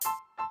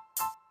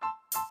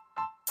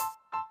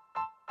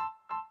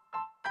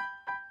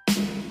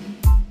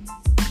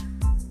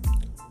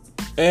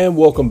And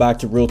welcome back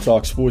to Real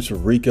Talk Sports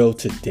with Rico.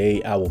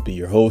 Today I will be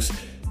your host.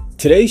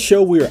 Today's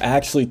show, we are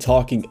actually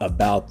talking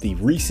about the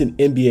recent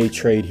NBA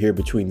trade here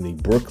between the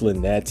Brooklyn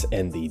Nets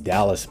and the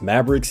Dallas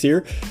Mavericks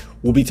here.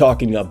 We'll be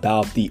talking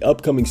about the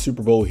upcoming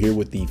Super Bowl here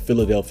with the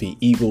Philadelphia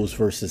Eagles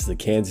versus the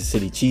Kansas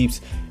City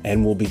Chiefs.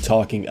 And we'll be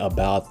talking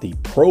about the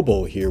Pro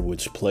Bowl here,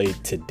 which played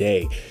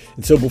today.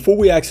 And so before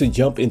we actually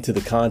jump into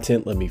the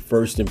content, let me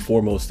first and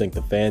foremost thank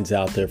the fans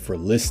out there for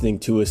listening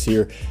to us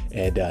here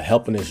and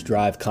helping us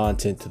drive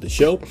content to the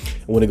show.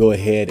 I want to go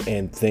ahead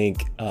and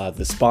thank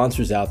the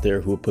sponsors out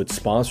there who put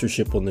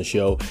sponsorship on the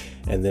show.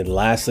 And then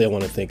lastly, I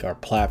want to thank our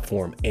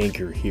platform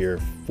Anchor here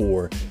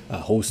for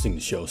hosting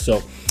the show.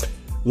 So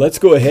let's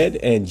go ahead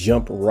and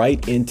jump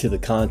right into the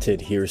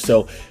content here.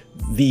 So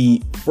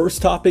the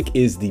first topic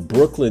is the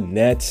Brooklyn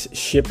Nets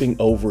shipping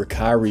over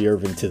Kyrie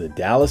Irving to the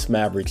Dallas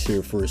Mavericks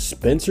here for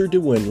Spencer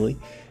Dinwiddie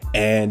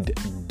and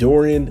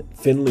Dorian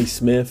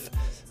Finney-Smith,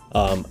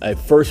 a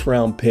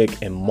first-round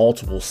pick and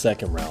multiple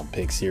second-round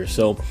picks here.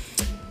 So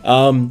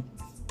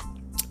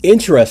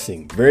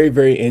interesting, very,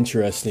 very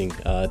interesting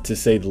to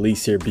say the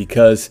least here,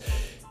 because,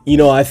 you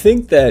know, I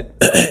think that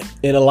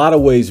in a lot of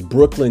ways,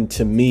 Brooklyn,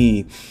 to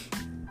me,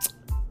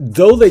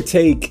 though they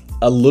take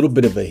a little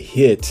bit of a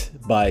hit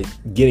by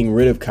getting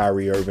rid of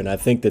Kyrie Irving, I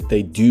think that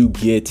they do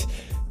get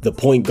the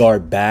point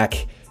guard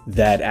back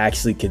that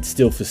actually can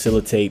still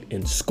facilitate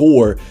and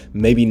score,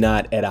 maybe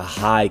not at a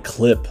high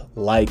clip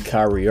like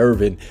Kyrie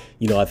Irving.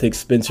 You know, I think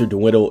Spencer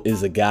Dinwiddie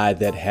is a guy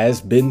that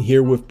has been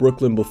here with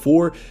Brooklyn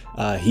before.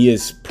 He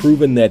has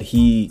proven that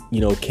he,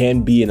 you know,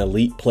 can be an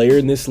elite player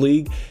in this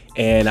league.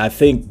 And I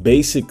think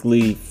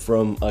basically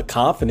from a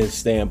confidence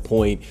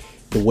standpoint,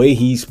 the way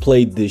he's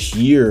played this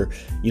year,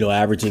 you know,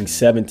 averaging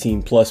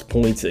 17 plus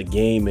points a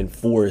game and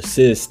 4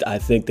 assists, I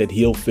think that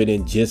he'll fit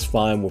in just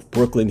fine with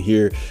Brooklyn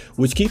here,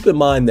 which, keep in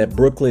mind that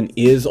Brooklyn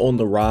is on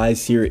the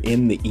rise here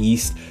in the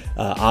East.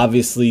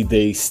 Obviously,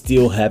 they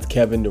still have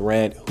Kevin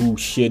Durant, who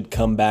should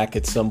come back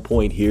at some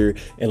point here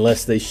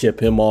unless they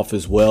ship him off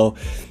as well.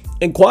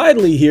 And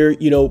quietly here,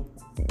 you know,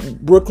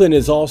 Brooklyn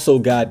has also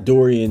got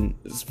Dorian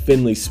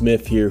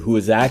Finney-Smith here, who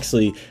is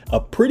actually a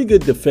pretty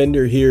good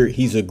defender here.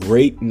 He's a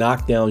great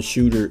knockdown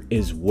shooter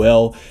as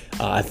well.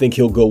 I think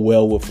he'll go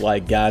well with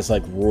like guys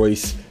like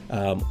Royce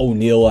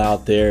O'Neal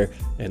out there.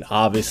 And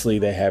obviously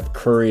they have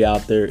Curry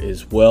out there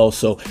as well.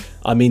 So,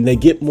 I mean, they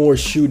get more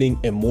shooting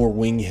and more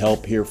wing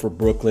help here for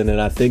Brooklyn.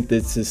 And I think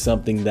this is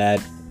something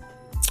that,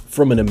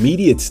 from an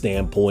immediate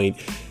standpoint,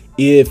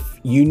 if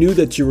you knew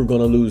that you were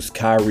going to lose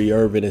Kyrie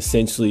Irving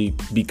essentially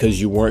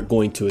because you weren't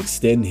going to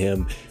extend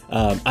him,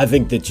 I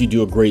think that you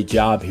do a great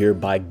job here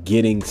by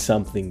getting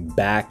something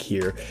back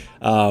here.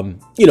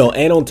 You know,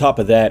 and on top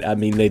of that, I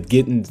mean,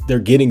 they're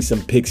getting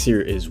some picks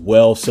here as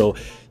well. So,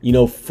 you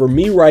know, for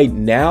me right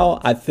now,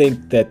 I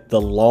think that the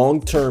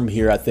long term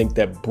here, I think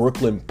that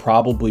Brooklyn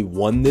probably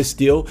won this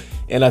deal.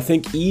 And I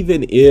think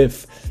even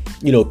if,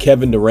 you know,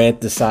 Kevin Durant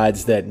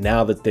decides that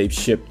now that they've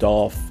shipped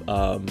off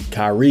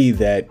Kyrie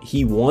that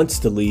he wants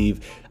to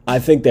leave, I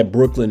think that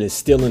Brooklyn is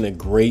still in a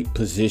great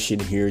position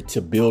here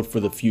to build for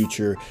the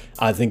future.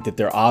 I think that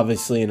they're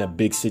obviously in a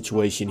big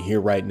situation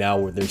here right now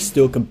where they're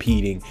still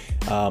competing.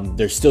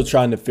 They're still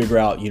trying to figure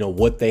out, you know,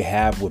 what they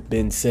have with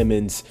Ben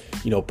Simmons.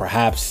 You know,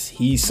 perhaps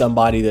he's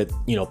somebody that,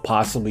 you know,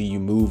 possibly you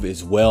move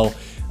as well.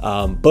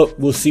 But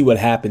we'll see what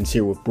happens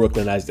here with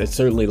Brooklyn. I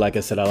certainly, like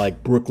I said, I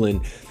like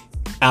Brooklyn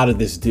out of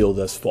this deal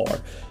thus far.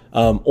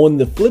 On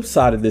the flip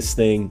side of this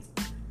thing,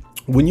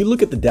 when you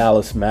look at the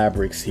Dallas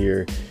Mavericks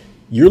here,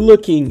 you're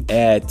looking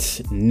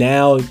at,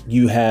 now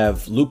you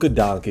have Luka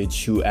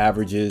Doncic, who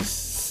averages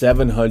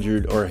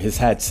 700 or has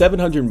had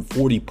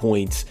 740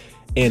 points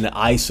in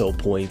ISO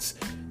points.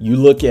 You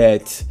look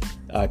at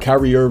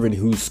Kyrie Irving,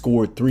 who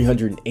scored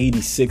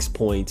 386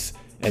 points,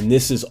 and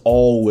this is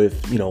all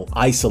with, you know,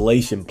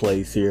 isolation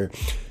plays here.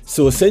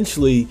 So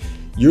essentially,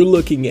 you're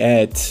looking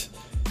at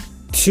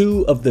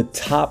 2 of the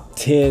top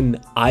 10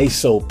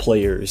 ISO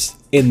players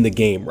in the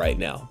game right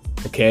now.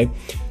 Okay,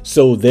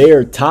 so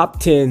they're top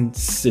 10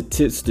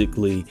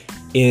 statistically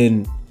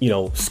in, you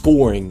know,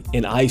 scoring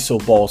in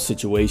ISO ball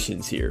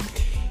situations here.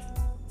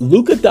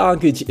 Luka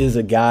Doncic is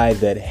a guy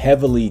that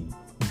heavily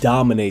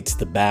dominates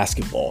the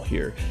basketball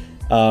here.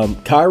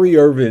 Kyrie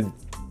Irving,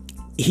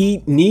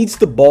 he needs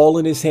the ball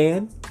in his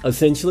hand,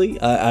 essentially.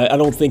 I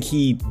don't think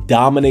he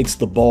dominates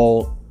the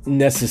ball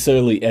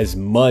necessarily as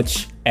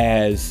much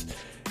as,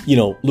 you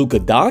know,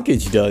 Luka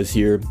Doncic does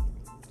here.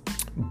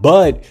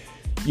 But,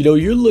 you know,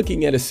 you're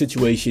looking at a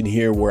situation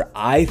here where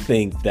I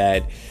think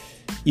that,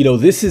 you know,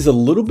 this is a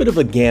little bit of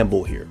a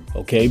gamble here,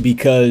 okay?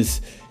 Because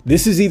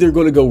this is either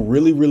going to go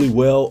really, really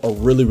well or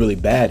really, really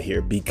bad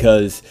here,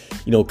 because,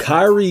 you know,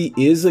 Kyrie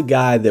is a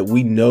guy that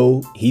we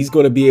know he's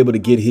going to be able to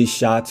get his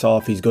shots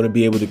off. He's going to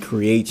be able to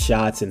create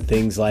shots and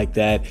things like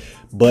that.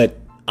 But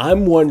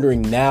I'm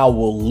wondering now,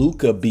 will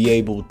Luka be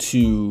able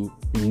to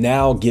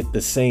now get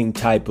the same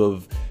type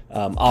of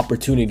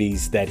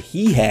opportunities that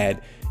he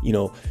had, you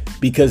know,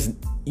 because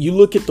you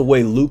look at the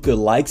way Luka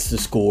likes to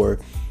score.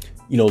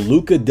 You know,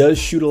 Luka does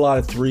shoot a lot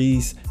of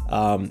threes.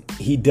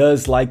 He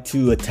does like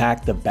to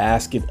attack the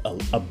basket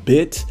a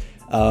bit.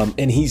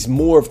 And he's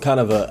more of kind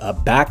of a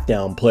back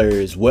down player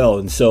as well.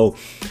 And so,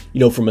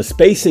 from a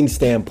spacing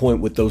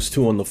standpoint with those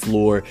two on the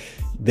floor,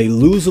 they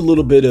lose a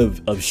little bit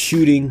of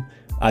shooting,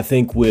 I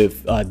think,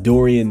 with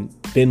Dorian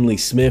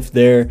Finney-Smith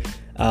there.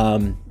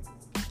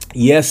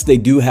 Yes, they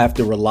do have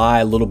to rely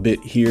a little bit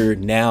here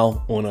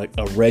now on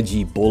a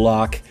Reggie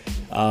Bullock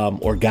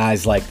or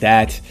guys like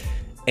that.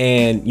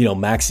 And,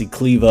 Maxi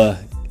Kleber.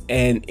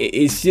 And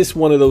it's just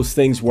one of those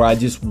things where I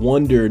just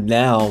wonder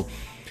now,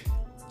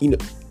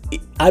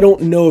 I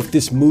don't know if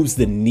this moves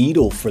the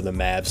needle for the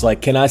Mavs.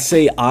 Like, can I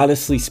say,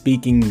 honestly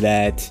speaking,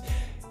 that,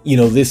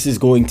 this is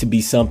going to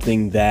be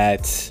something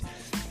that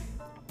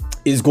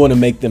is going to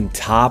make them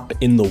top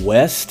in the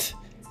West?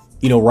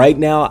 Right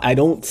now, I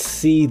don't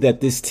see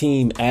that this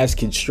team, as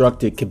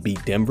constructed, could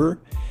beat Denver.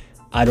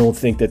 I don't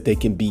think that they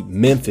can beat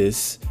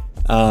Memphis.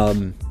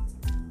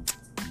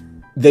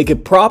 They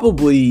could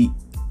probably,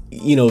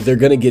 they're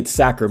going to get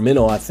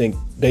Sacramento, I think,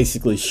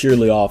 basically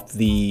surely off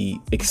the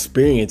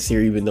experience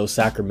here, even though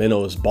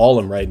Sacramento is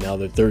balling right now.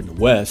 They're third in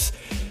the West.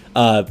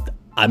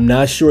 I'm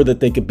not sure that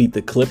they could beat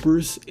the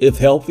Clippers if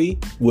healthy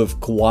with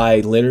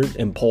Kawhi Leonard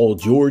and Paul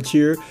George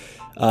here.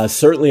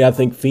 Certainly, I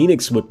think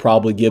Phoenix would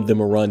probably give them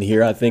a run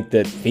here. I think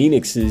that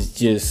Phoenix is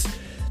just,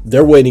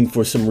 they're waiting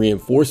for some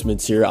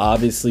reinforcements here.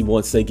 Obviously,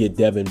 once they get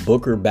Devin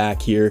Booker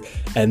back here,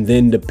 and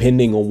then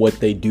depending on what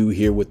they do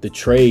here with the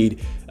trade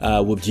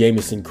with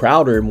Jamison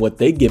Crowder and what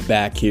they get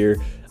back here,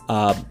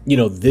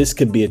 this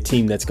could be a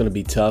team that's going to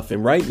be tough.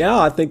 And right now,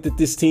 I think that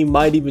this team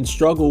might even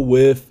struggle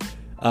with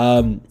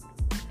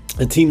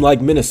a team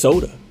like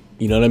Minnesota.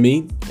 You know what I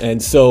mean? And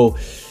so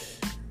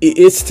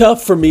it's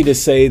tough for me to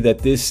say that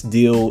this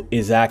deal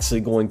is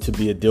actually going to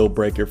be a deal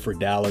breaker for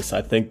Dallas.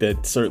 I think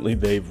that certainly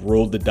they've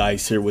rolled the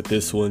dice here with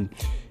this one.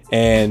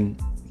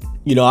 And,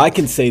 I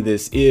can say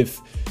this.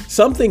 If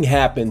something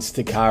happens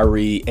to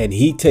Kyrie and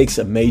he takes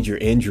a major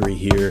injury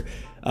here,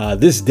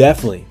 this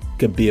definitely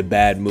could be a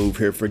bad move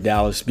here for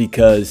Dallas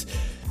because,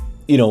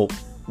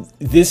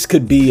 this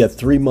could be a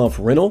 3-month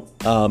rental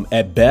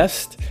at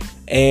best.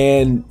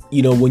 And,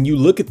 when you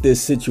look at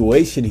this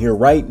situation here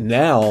right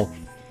now,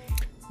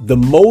 the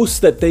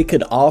most that they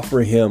could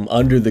offer him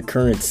under the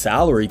current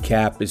salary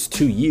cap is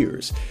 2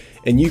 years.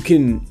 And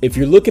if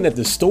you're looking at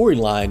the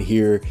storyline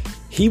here,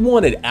 he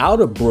wanted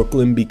out of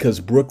Brooklyn because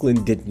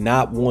Brooklyn did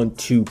not want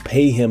to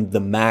pay him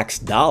the max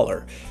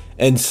dollar.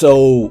 And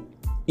so,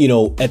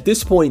 at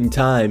this point in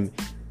time,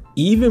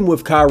 even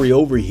with Kyrie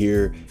over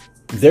here,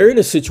 they're in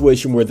a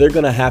situation where they're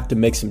going to have to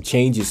make some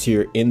changes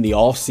here in the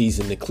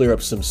offseason to clear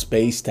up some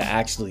space to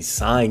actually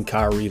sign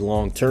Kyrie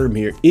long-term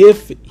here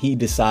if he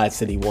decides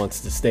that he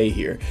wants to stay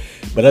here.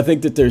 But I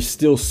think that there's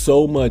still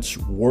so much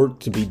work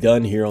to be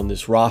done here on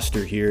this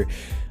roster here.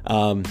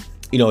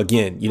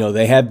 Again,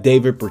 they have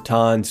David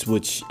Bertans,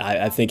 which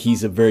I think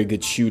he's a very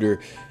good shooter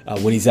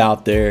when he's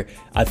out there.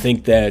 I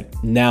think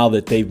that now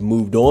that they've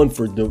moved on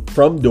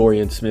from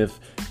Dorian Smith,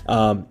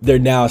 they're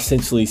now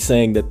essentially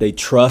saying that they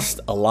trust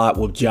a lot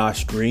with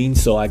Josh Green.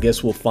 So I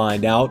guess we'll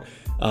find out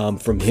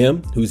from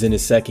him, who's in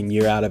his second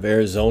year out of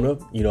Arizona,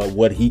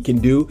 what he can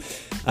do.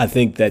 I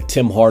think that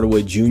Tim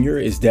Hardaway Jr.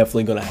 is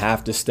definitely going to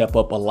have to step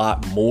up a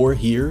lot more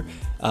here.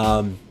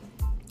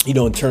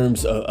 In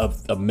terms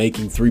of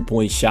making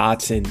 3-point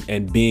shots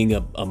and being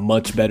a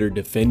much better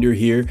defender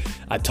here.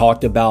 I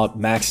talked about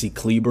Maxi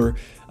Kleber,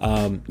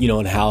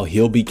 and how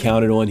he'll be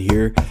counted on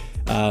here.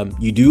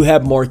 You do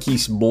have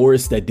Marquise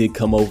Morris that did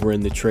come over in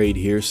the trade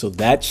here, so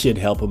that should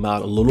help him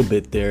out a little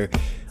bit there.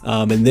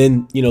 And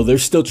then, they're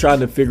still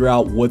trying to figure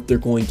out what they're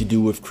going to do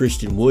with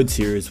Christian Woods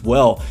here as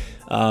well.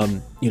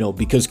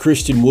 Because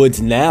Christian Woods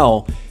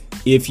now,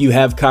 if you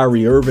have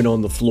Kyrie Irving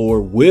on the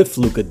floor with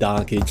Luka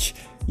Doncic,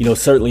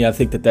 certainly I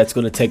think that that's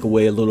going to take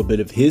away a little bit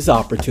of his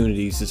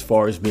opportunities as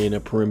far as being a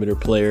perimeter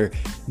player,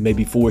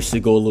 maybe forced to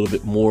go a little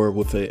bit more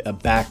with a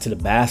back to the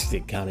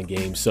basket kind of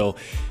game. So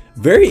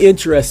very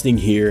interesting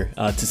here,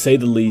 to say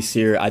the least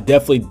here. I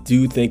definitely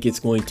do think it's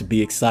going to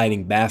be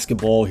exciting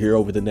basketball here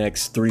over the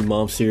next 3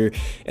 months here.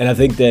 And I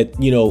think that,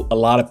 a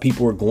lot of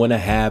people are going to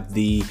have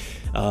the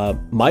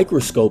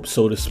microscope,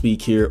 so to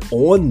speak, here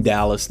on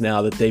Dallas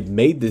now that they've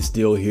made this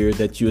deal here,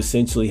 that you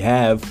essentially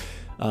have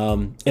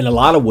in a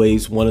lot of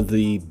ways one of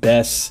the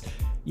best,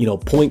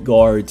 point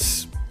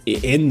guards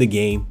in the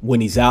game when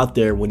he's out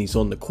there, when he's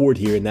on the court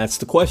here. And that's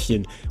the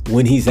question,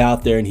 when he's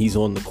out there and he's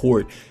on the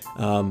court.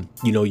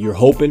 You're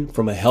hoping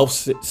from a health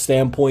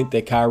standpoint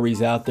that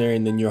Kyrie's out there,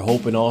 and then you're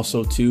hoping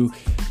also too,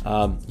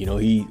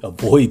 he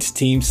avoids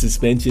team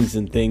suspensions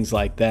and things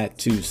like that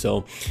too.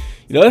 So,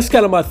 that's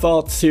kind of my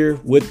thoughts here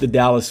with the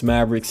Dallas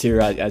Mavericks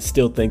here. I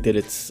still think that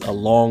it's a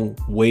long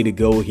way to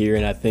go here,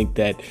 and I think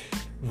that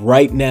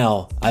right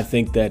now, I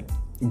think that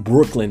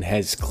Brooklyn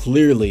has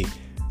clearly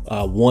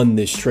won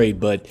this trade,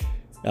 but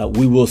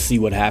we will see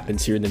what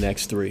happens here in the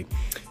next 3.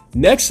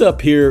 Next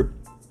up here,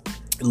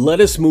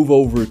 let us move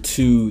over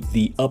to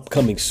the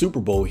upcoming Super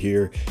Bowl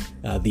here.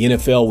 The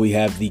NFL, we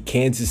have the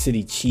Kansas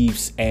City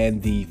Chiefs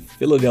and the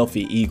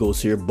Philadelphia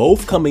Eagles here,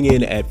 both coming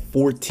in at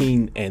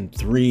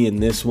 14-3 in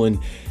this one.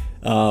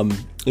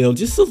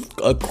 Just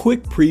a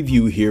quick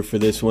preview here for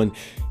this one.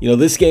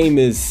 This game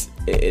is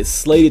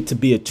slated to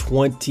be a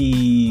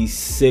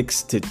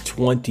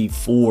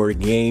 26-24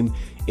 game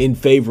in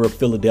favor of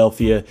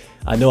Philadelphia.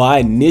 I know I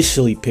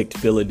initially picked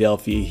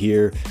Philadelphia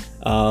here.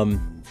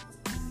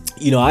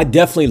 I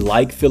definitely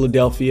like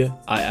Philadelphia.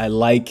 I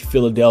like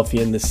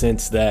Philadelphia in the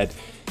sense that,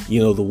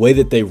 the way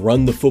that they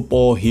run the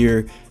football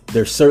here,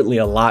 they're certainly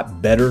a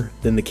lot better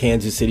than the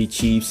Kansas City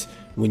Chiefs.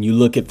 When you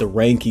look at the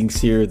rankings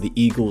here, the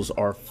Eagles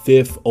are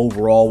 5th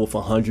overall with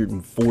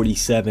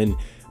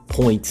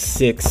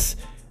 147.6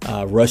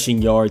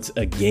 rushing yards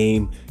a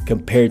game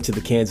compared to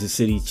the Kansas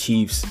City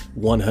Chiefs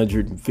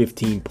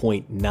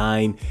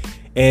 115.9.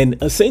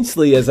 And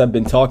essentially, as I've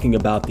been talking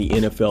about the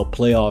NFL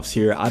playoffs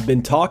here, I've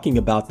been talking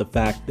about the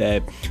fact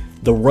that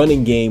the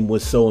running game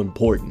was so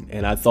important.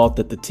 And I thought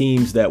that the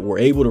teams that were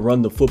able to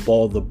run the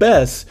football the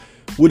best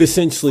would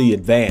essentially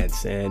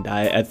advance. And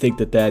I think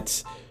that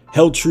that's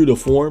held true to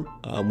form.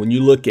 When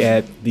you look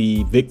at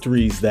the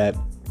victories that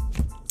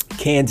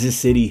Kansas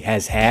City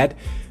has had,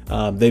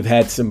 they've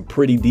had some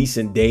pretty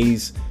decent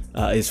days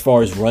as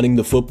far as running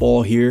the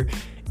football here.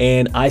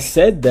 And I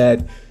said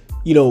that,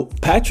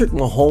 Patrick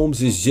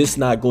Mahomes is just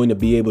not going to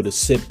be able to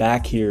sit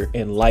back here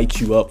and light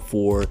you up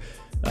for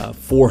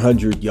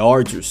 400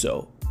 yards or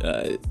so,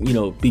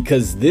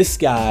 because this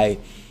guy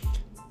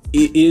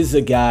is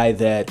a guy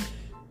that,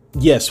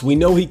 yes, we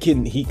know he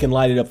can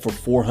light it up for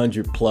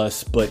 400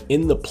 plus, but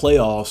in the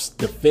playoffs,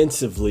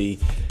 defensively,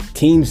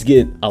 teams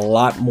get a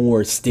lot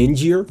more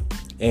stingier.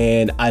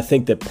 And I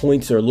think that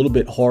points are a little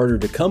bit harder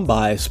to come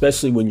by,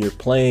 especially when you're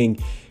playing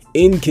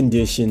in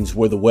conditions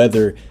where the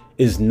weather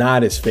is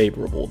not as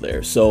favorable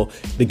there. So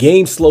the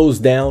game slows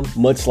down,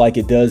 much like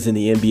it does in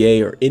the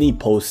NBA or any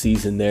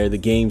postseason there. The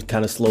game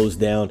kind of slows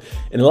down.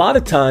 And a lot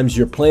of times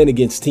you're playing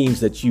against teams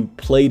that you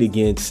played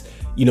against,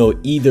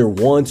 either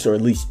once or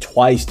at least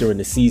twice during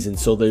the season.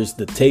 So there's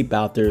the tape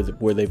out there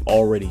where they've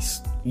already,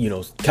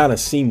 kind of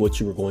seen what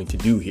you were going to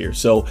do here.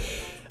 So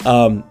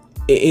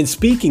in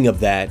speaking of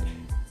that,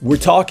 we're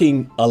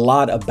talking a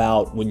lot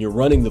about when you're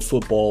running the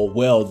football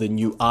well, then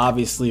you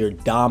obviously are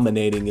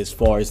dominating as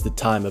far as the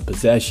time of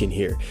possession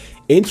here.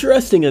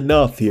 Interesting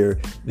enough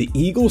here, the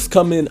Eagles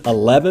come in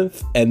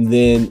 11th, and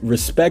then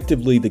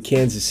respectively the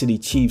Kansas City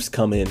Chiefs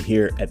come in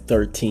here at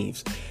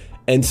 13th.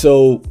 And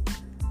so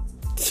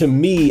to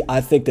me,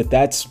 I think that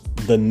that's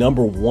the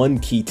number one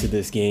key to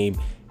this game.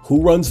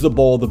 Who runs the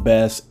ball the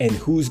best and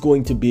who's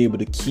going to be able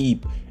to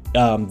keep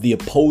the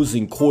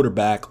opposing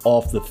quarterback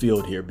off the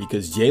field here,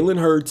 because Jalen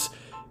Hurts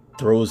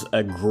throws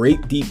a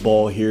great deep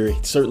ball here. He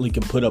certainly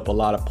can put up a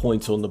lot of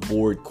points on the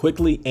board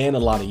quickly and a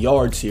lot of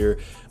yards here.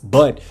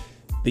 But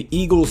the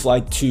Eagles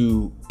like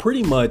to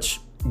pretty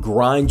much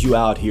grind you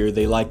out here.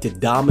 They like to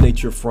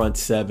dominate your front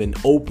seven,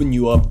 open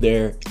you up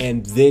there,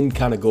 and then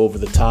kind of go over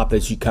the top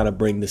as you kind of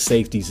bring the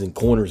safeties and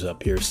corners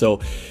up here. So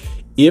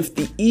if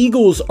the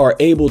Eagles are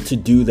able to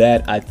do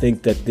that, I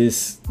think that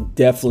this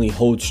definitely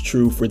holds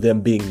true for them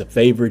being the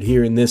favorite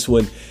here in this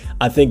one.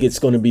 I think it's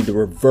going to be the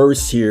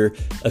reverse here,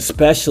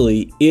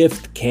 especially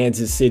if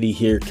Kansas City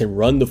here can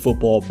run the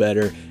football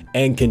better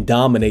and can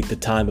dominate the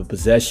time of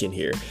possession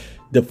here.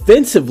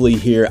 Defensively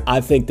here, I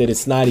think that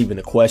it's not even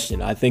a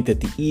question. I think that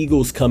the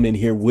Eagles come in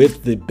here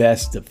with the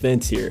best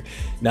defense here.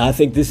 Now, I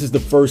think this is the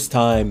first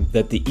time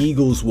that the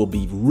Eagles will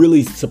be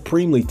really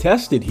supremely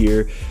tested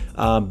here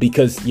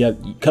because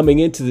coming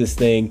into this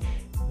thing,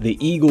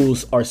 the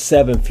Eagles are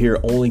 7th here,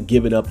 only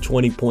giving up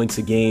 20 points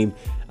a game.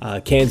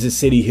 Kansas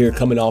City here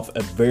coming off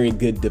a very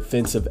good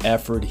defensive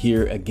effort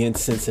here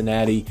against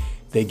Cincinnati.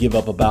 They give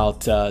up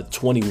about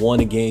 21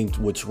 a game,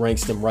 which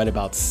ranks them right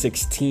about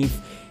 16th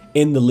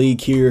in the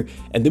league here.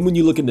 And then when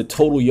you look at the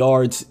total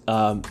yards,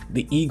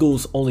 the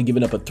Eagles only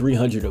giving up a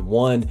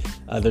 301.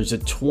 There's a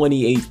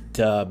 28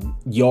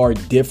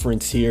 yard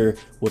difference here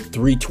with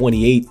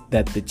 328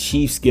 that the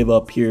Chiefs give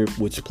up here,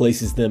 which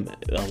places them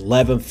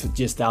 11th,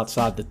 just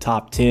outside the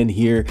top 10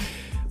 here.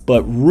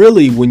 But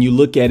really, when you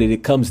look at it,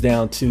 it comes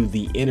down to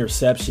the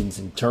interceptions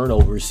and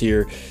turnovers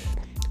here.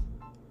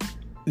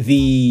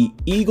 The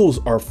Eagles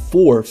are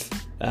 4th,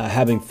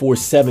 having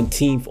forced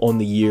 17th on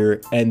the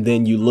year. And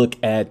then you look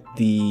at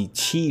the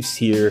Chiefs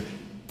here,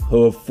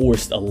 who have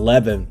forced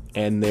 11,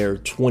 and they're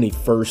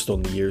 21st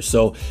on the year.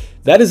 So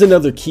that is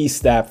another key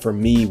stat for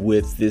me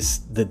with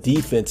the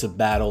defensive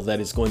battle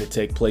that is going to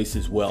take place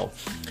as well.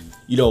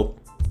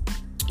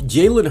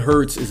 Jalen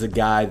Hurts is a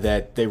guy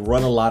that they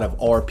run a lot of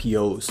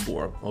RPOs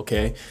for him,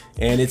 okay?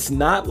 And it's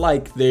not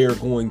like they're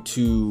going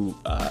to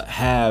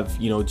have,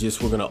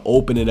 just we're going to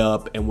open it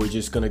up and we're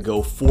just going to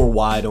go 4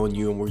 wide on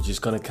you and we're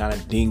just going to kind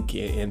of dink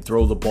and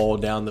throw the ball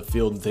down the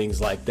field and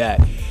things like that.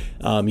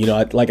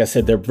 Like I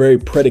said, they're very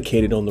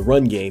predicated on the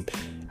run game.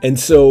 And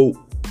so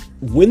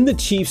when the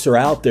Chiefs are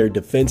out there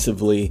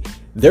defensively,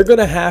 they're going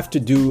to have to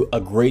do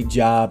a great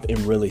job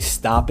in really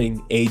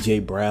stopping A.J.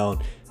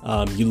 Brown.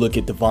 You look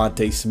at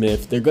Devontae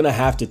Smith, they're going to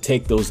have to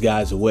take those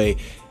guys away.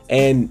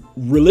 And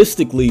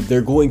realistically,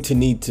 they're going to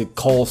need to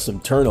call some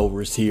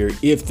turnovers here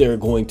if they're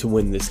going to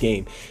win this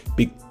game.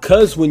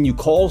 Because when you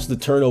cause the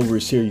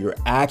turnovers here, you're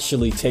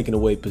actually taking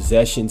away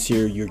possessions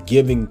here. You're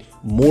giving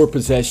more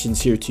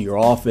possessions here to your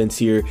offense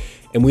here.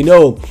 And we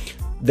know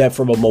that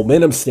from a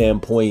momentum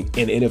standpoint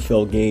in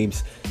NFL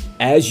games,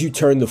 as you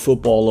turn the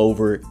football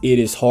over, it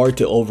is hard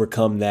to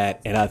overcome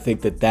that. And I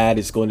think that that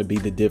is going to be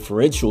the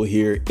differential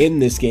here in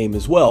this game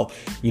as well.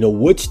 You know,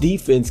 which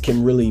defense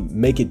can really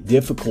make it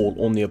difficult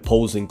on the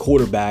opposing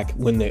quarterback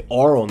when they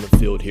are on the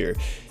field here.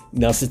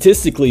 Now,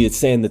 statistically, it's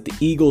saying that the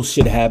Eagles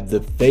should have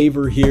the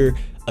favor here.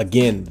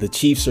 Again, the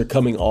Chiefs are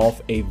coming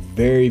off a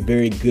very,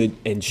 very good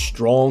and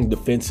strong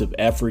defensive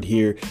effort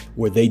here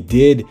where they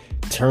did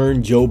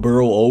turn Joe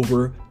Burrow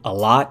over a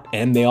lot,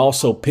 and they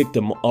also picked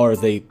him, or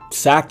they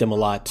sacked him a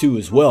lot too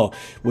as well,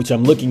 which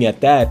I'm looking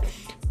at that.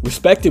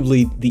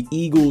 Respectively, the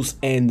Eagles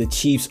and the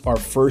Chiefs are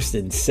first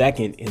and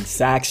second in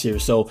sacks here.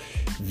 So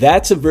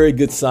that's a very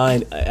good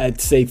sign,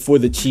 I'd say, for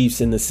the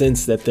Chiefs in the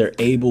sense that they're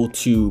able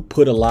to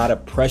put a lot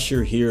of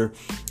pressure here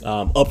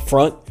up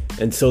front.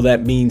 And so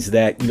that means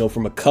that, you know,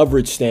 from a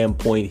coverage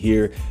standpoint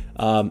here,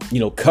 you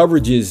know,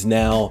 coverages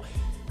now,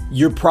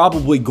 you're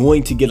probably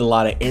going to get a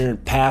lot of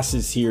errant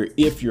passes here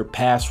if your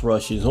pass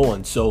rush is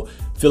on. So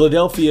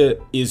Philadelphia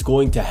is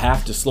going to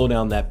have to slow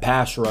down that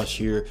pass rush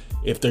here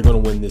if they're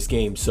going to win this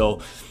game. So,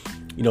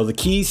 you know, the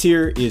keys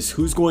here is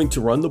who's going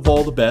to run the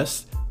ball the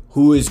best,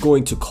 who is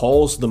going to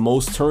cause the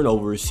most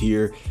turnovers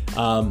here,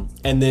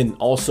 and then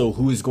also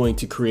who is going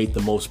to create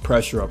the most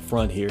pressure up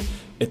front here.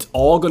 It's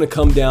all going to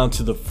come down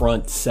to the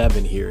front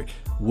seven here.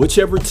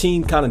 Whichever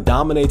team kind of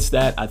dominates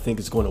that, I think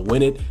is going to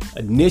win it.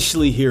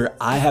 Initially here,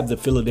 I have the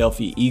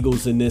Philadelphia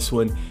Eagles in this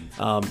one.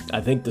 I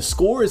think the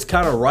score is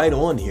kind of right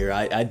on here.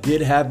 I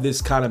did have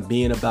this kind of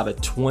being about a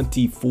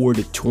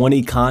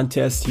 24-20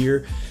 contest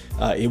here.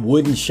 It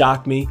wouldn't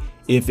shock me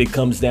if it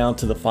comes down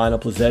to the final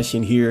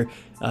possession here.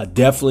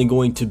 Definitely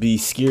going to be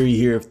scary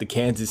here if the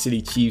Kansas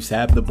City Chiefs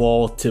have the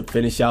ball to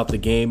finish out the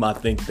game. I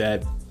think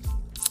that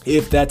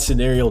if that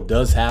scenario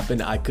does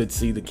happen, I could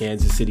see the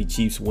Kansas City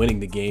Chiefs winning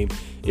the game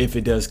if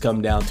it does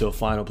come down to a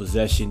final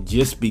possession,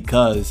 just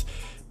because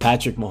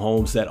Patrick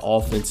Mahomes, that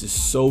offense is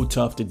so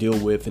tough to deal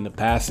with in the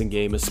passing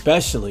game,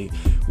 especially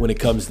when it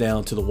comes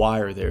down to the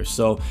wire there.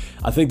 So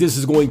I think this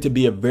is going to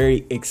be a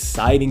very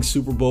exciting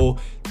Super Bowl,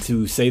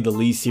 to say the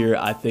least here.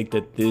 I think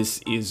that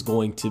this is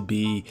going to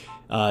be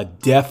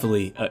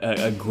definitely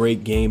a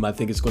great game. I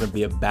think it's going to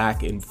be a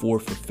back and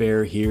forth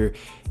affair here.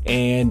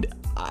 And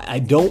I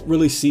don't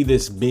really see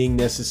this being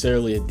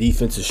necessarily a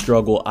defensive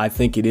struggle. I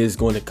think it is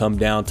going to come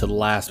down to the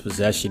last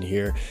possession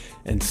here.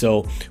 And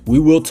so we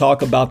will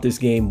talk about this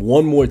game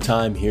one more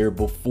time here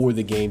before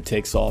the game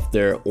takes off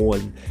there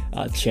on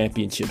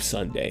Championship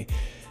Sunday.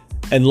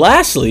 And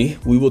lastly,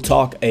 we will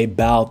talk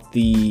about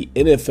the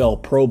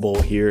NFL Pro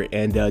Bowl here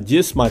and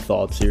just my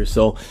thoughts here.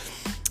 So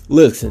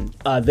listen,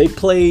 they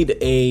played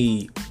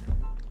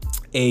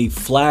a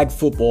flag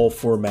football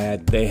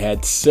format. They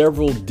had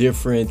several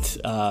different,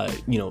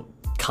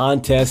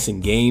 contests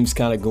and games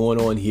kind of going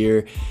on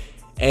here.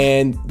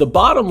 And the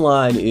bottom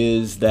line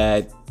is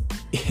that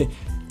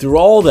through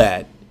all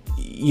that,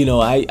 you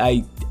know,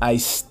 I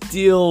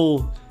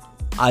still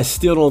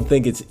don't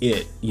think it's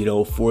it, you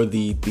know, for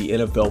the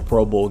NFL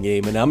Pro Bowl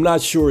game. And I'm not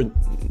sure,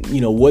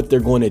 you know, what they're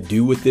going to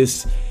do with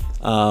this.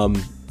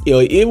 You know,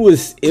 it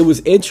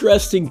was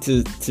interesting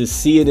to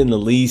see it in the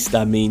least.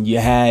 I mean, you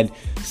had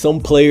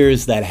some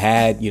players that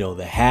had, you know,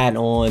 the hat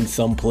on,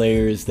 some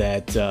players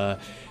that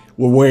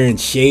were wearing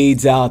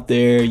shades out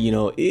there. You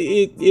know,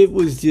 it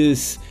was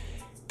just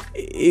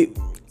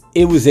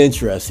it was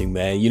interesting,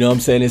 man. You know what I'm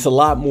saying? It's a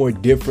lot more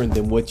different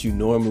than what you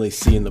normally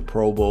see in the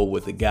Pro Bowl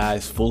with the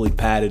guys fully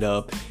padded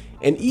up.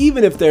 And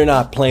even if they're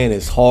not playing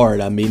as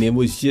hard, I mean, it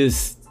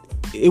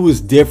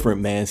was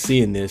different, man,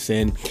 seeing this.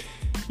 And,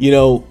 you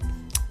know,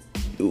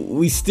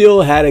 we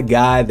still had a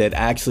guy that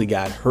actually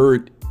got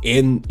hurt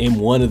in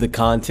one of the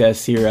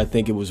contests here. I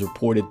think it was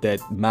reported that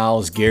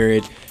Myles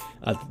Garrett,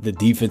 the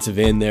defensive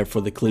end there for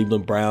the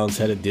Cleveland Browns,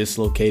 had a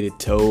dislocated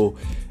toe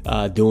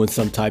doing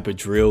some type of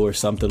drill or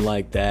something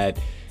like that.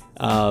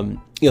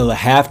 You know, the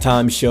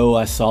halftime show,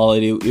 I saw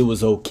it. It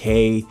was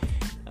okay.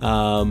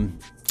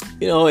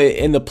 You know,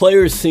 and the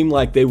players seemed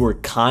like they were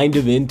kind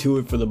of into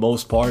it for the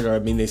most part. Or, I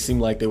mean, they seemed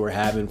like they were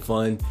having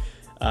fun.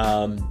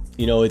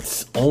 You know,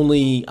 it's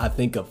only, I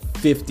think,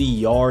 50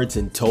 yards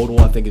in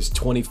total. I think it's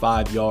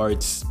 25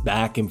 yards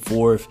back and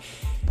forth.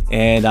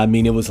 And, I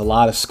mean, it was a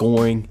lot of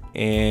scoring.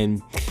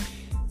 And,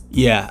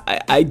 yeah,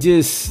 I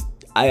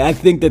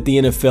think that the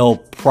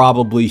NFL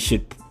probably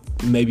should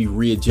maybe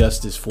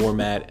readjust this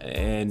format.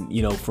 And,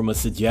 you know, from a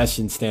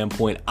suggestion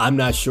standpoint, I'm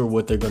not sure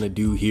what they're going to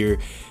do here.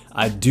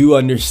 I do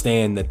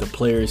understand that the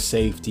players'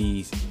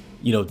 safety,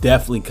 you know,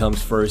 definitely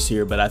comes first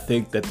here. But I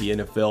think that the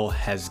NFL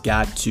has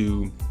got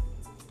to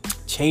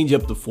change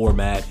up the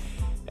format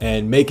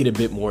and make it a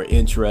bit more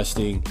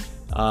interesting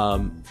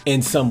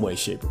in some way,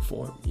 shape, or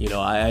form. You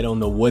know, I don't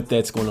know what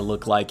that's going to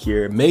look like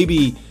here.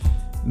 Maybe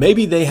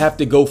they have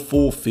to go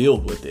full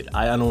field with it.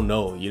 I don't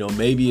know. You know,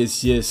 maybe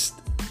it's just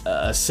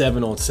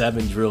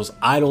 7-on-7 drills.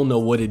 I don't know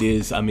what it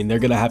is. I mean, they're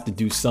going to have to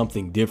do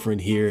something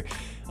different here.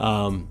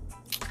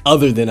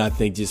 Other than, I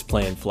think, just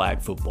playing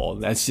flag football.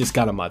 That's just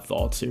kind of my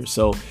thoughts here.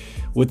 So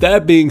with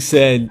that being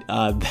said,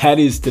 that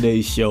is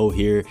today's show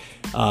here.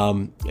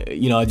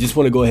 I just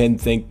want to go ahead and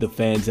thank the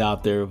fans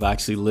out there who've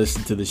actually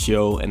listened to the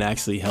show and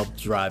actually helped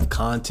drive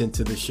content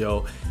to the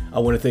show. I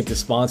want to thank the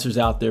sponsors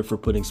out there for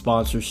putting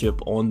sponsorship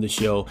on the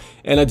show.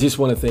 And I just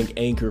want to thank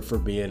Anchor for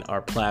being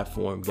our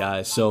platform,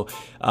 guys. So,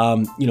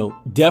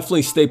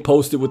 definitely stay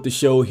posted with the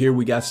show here.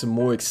 We got some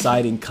more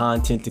exciting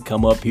content to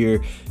come up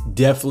here.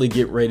 Definitely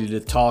get ready to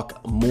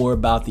talk more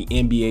about the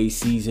NBA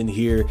season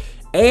here.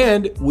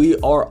 And we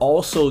are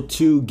also,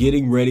 too,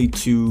 getting ready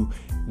to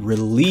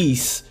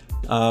release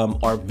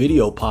our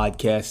video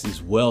podcast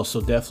as well. So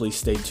definitely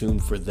stay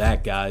tuned for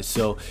that, guys.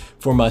 So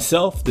for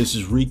myself, this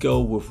is Rico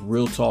with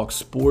Real Talk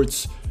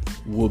Sports.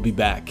 We'll be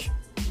back.